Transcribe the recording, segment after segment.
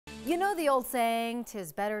You know the old saying,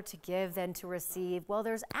 "'Tis better to give than to receive." Well,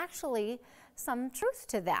 there's actually some truth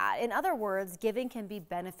to that. In other words, giving can be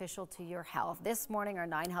beneficial to your health. This morning, our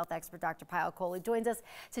 9 Health expert, Dr. Payal Kohli, joins us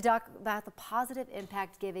to talk about the positive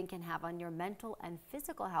impact giving can have on your mental and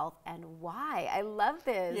physical health and why. I love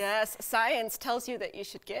this. Yes, science tells you that you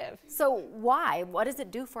should give. So why? What does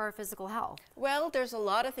it do for our physical health? Well, there's a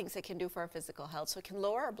lot of things it can do for our physical health. So it can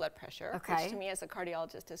lower our blood pressure, which to me as a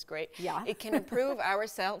cardiologist is great. Yeah. It can improve our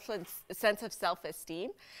sense of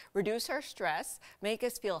self-esteem, reduce our stress, make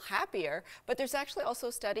us feel happier. But there's actually also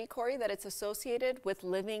a study, Corey, that it's associated with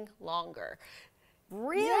living longer.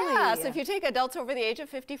 Really? Yeah, so if you take adults over the age of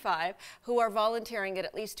 55 who are volunteering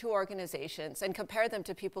at least 2 organizations and compare them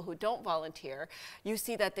to people who don't volunteer, you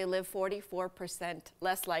see that they live 44%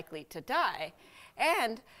 less likely to die.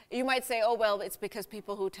 And you might say, oh, well, it's because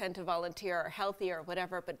people who tend to volunteer are healthier or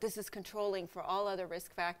whatever, but this is controlling for all other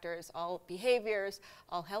risk factors, all behaviors,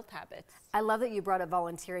 all health habits. I love that you brought up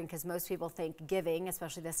volunteering because most people think giving,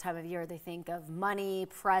 especially this time of year, they think of money,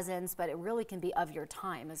 presents, but it really can be of your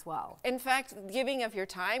time as well. In fact, giving of your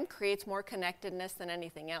time creates more connectedness than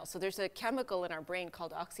anything else. So there's a chemical in our brain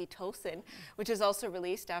called oxytocin, which is also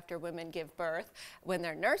released after women give birth when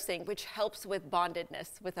they're nursing, which helps with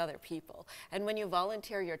bondedness with other people. And when you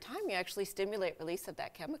volunteer your time, you actually stimulate release of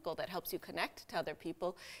that chemical that helps you connect to other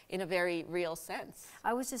people in a very real sense.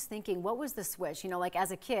 I was just thinking, what was the switch? You know, like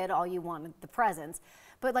as a kid, all you wanted the presents.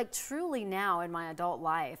 But like truly now in my adult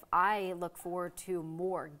life, I look forward to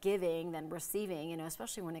more giving than receiving, you know,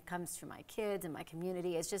 especially when it comes to my kids and my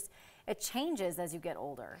community. It's just, it changes as you get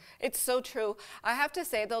older. It's so true. I have to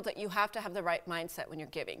say, though, that you have to have the right mindset when you're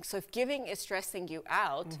giving. So if giving is stressing you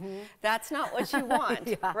out, that's not what you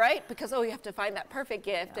want, right? Because, oh, you have to find that perfect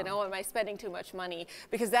gift and, oh, am I spending too much money?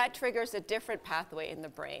 Because that triggers a different pathway in the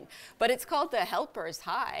brain. But it's called the helper's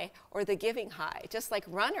high or the giving high. Just like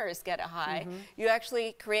runners get a high, you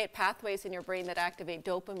actually create pathways in your brain that activate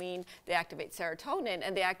dopamine, they activate serotonin,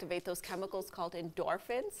 and they activate those chemicals called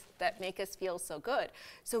endorphins that make us feel so good.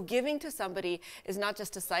 So giving to somebody is not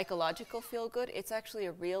just a psychological feel good, it's actually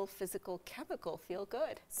a real physical chemical feel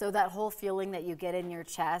good. So that whole feeling that you get in your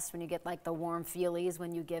chest when you get like the warm feelies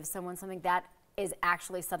when you give someone something, that is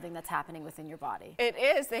actually something that's happening within your body. It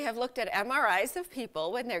is. They have looked at MRIs of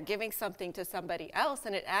people when they're giving something to somebody else,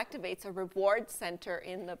 and it activates a reward center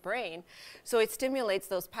in the brain. So it stimulates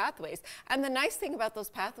those pathways. And the nice thing about those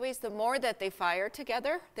pathways, the more that they fire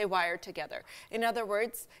together, they wire together. In other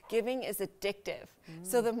words, giving is addictive.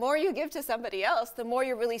 So the more you give to somebody else, the more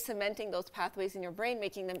you're really cementing those pathways in your brain,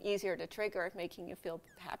 making them easier to trigger, making you feel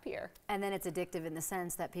happier. And then it's addictive in the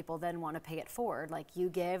sense that people then want to pay it forward. Like you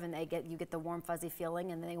give and you get the warm fuzzy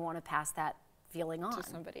feeling and they want to pass that feeling on to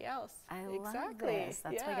somebody else. I love Exactly. this.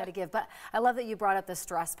 That's why you got to give. But I love that you brought up the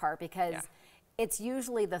stress part because it's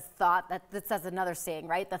usually the thought that's another saying,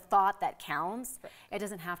 right? The thought that counts. Right. It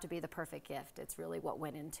doesn't have to be the perfect gift. It's really what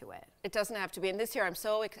went into it. It doesn't have to be. And this year I'm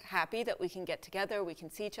so happy that we can get together, we can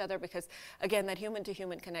see each other because again, that human to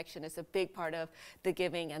human connection is a big part of the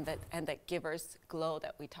giving and that giver's glow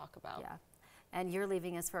that we bringing about. Yeah. And you're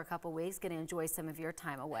leaving us for a couple weeks, going to enjoy some of your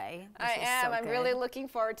time away. I am. I'm really looking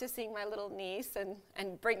forward to seeing my little niece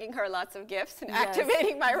and bringing her lots of gifts and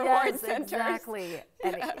activating my reward centers. Exactly.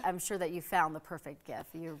 And I'm sure that you found the perfect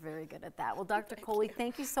gift. You're very good at that. Well, Dr. Kohli,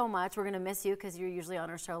 thank you so much. We're going to miss you because you're usually on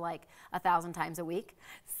our show like 1,000 times a week.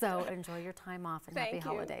 So enjoy your time off and happy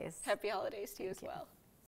holidays. Happy holidays to you as well.